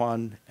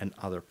RMC1 and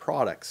other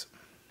products.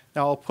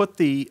 Now I'll put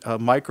the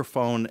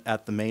microphone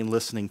at the main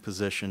listening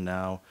position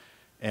now,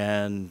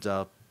 and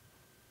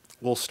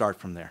we'll start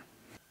from there.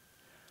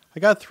 I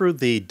got through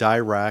the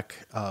Dirac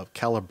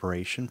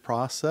calibration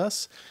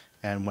process,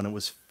 and when it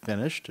was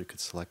finished, you could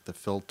select the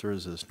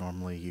filters as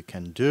normally you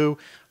can do.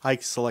 I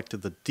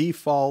selected the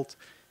default,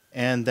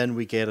 and then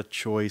we get a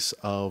choice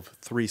of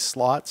 3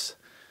 slots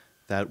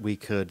that we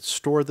could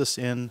store this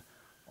in.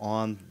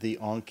 On the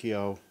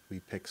Onkyo, we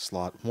picked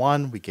slot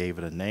 1, we gave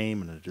it a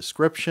name and a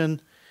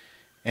description,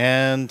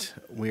 and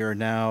we are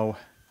now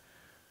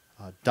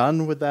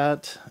done with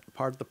that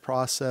part of the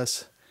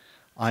process.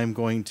 I'm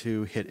going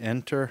to hit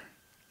enter,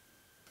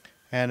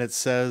 and it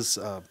says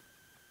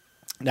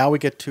now we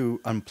get to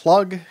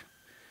unplug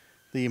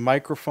the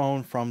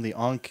microphone from the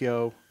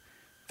Onkyo.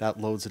 That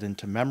loads it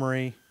into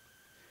memory.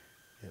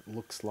 It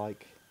looks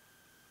like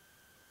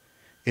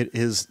It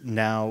is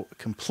now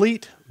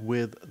complete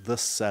with the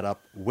setup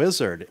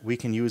wizard. We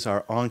can use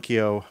our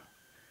Onkyo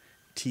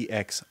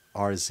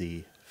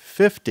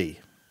TX-RZ50.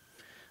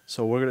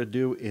 So what we're going to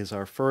do is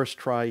our first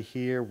try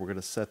here, we're going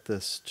to set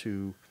this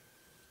to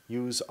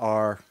use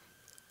our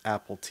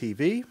Apple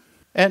TV.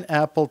 And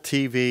Apple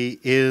TV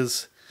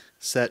is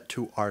set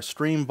to our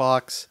stream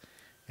box,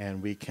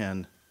 and we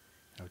can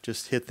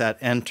just hit that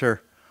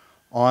enter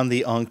on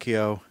the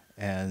Onkyo,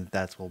 and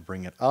that will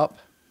bring it up.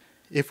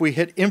 If we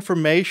hit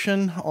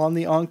information on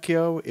the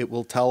Onkyo, it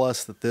will tell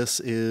us that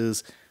this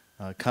is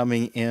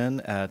coming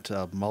in at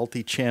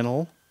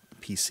multi-channel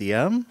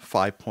PCM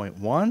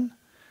 5.1.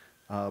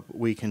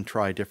 We can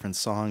try different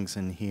songs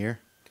in here.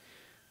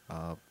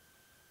 I've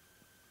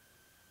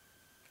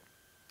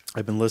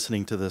been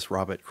listening to this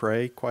Robert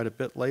Cray quite a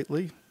bit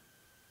lately.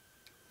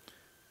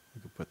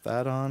 We can put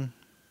that on.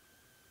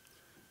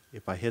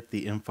 If I hit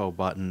the info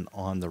button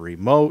on the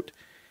remote,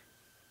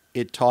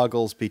 it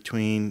toggles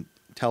between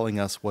telling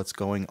us what's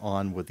going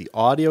on with the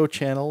audio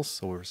channels.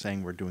 So we're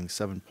saying we're doing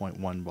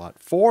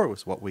 7.1.4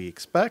 was what we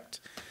expect.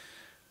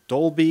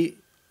 Dolby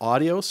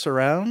audio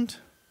surround,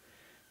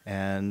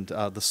 and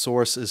the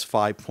source is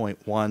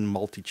 5.1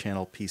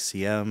 multi-channel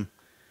PCM.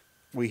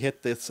 We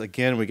hit this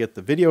again, we get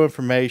the video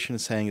information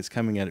saying it's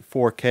coming in at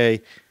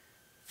 4K,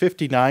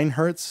 59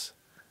 hertz.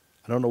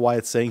 I don't know why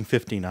it's saying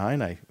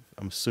 59.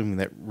 I'm assuming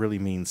that really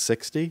means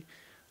 60.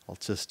 I'll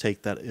just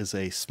take that as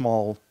a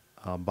small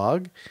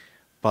bug.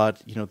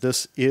 But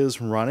this is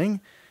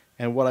running,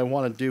 and what I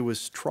want to do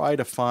is try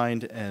to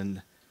find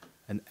an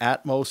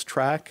Atmos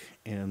track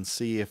and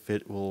see if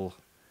it will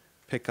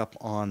pick up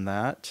on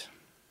that.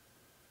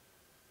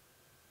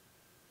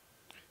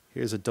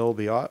 Here's a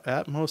Dolby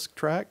Atmos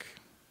track,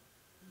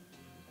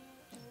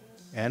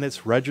 and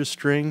it's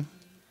registering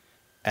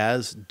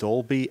as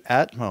Dolby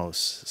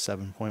Atmos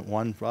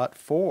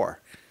 7.1.4.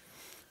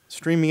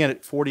 Streaming it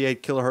at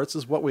 48 kilohertz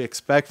is what we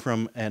expect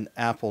from an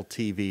Apple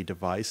TV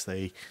device.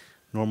 They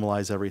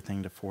normalize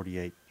everything to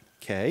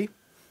 48K.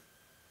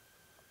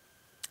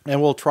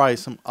 And we'll try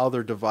some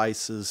other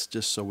devices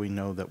just so we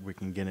know that we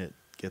can get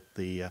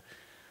the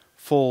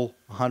full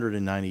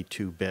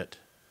 192-bit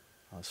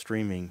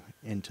streaming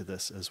into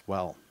this as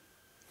well.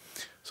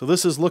 So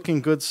this is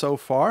looking good so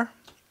far.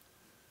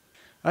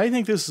 I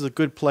think this is a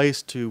good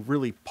place to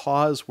really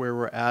pause where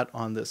we're at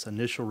on this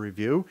initial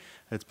review.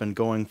 It's been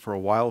going for a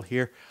while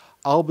here.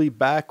 I'll be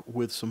back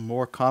with some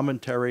more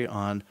commentary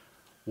on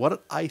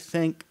what I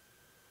think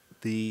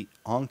the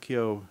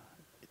Onkyo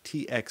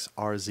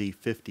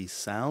TX-RZ50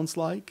 sounds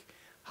like,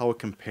 how it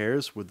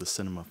compares with the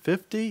Cinema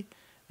 50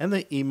 and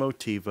the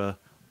Emotiva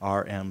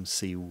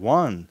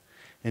RMC1.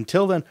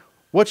 Until then,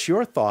 what's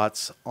your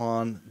thoughts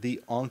on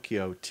the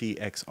Onkyo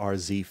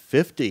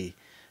TX-RZ50?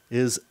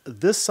 Is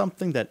this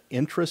something that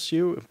interests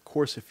you? Of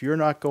course, if you're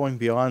not going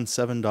beyond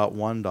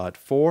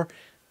 7.1.4,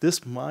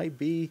 this might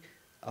be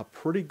a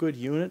pretty good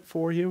unit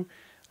for you.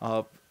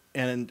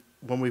 And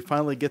when we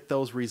finally get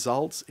those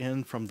results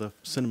in from the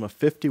Cinema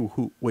 50,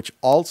 which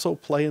also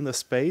play in the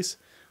space,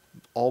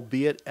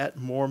 albeit at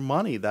more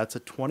money, that's a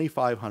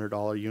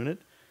 $2,500 unit,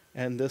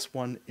 and this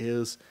one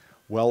is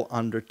well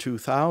under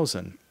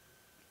 $2,000,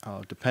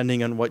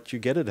 depending on what you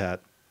get it at.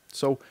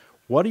 So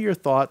what are your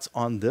thoughts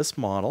on this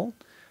model?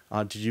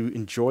 Did you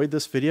enjoy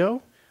this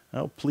video?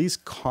 Please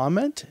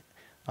comment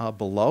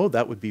below.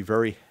 That would be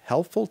very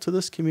helpful to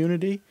this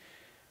community.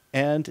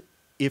 And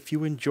if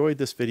you enjoyed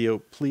this video,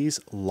 please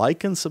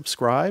like and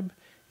subscribe.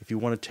 If you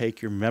want to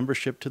take your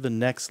membership to the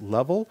next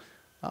level,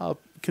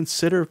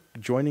 consider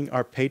joining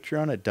our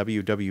Patreon at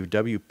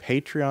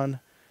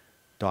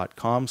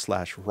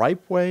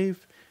www.patreon.com/Ripewave.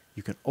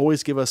 You can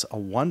always give us a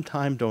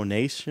one-time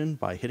donation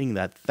by hitting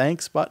that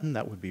thanks button.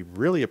 That would be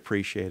really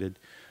appreciated.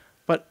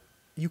 But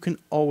you can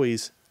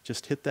always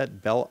just hit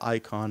that bell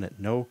icon at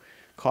no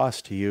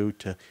cost to you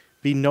to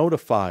be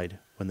notified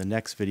when the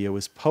next video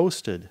is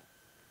posted.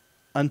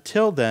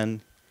 Until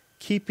then,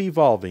 keep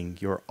evolving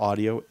your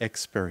audio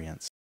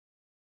experience.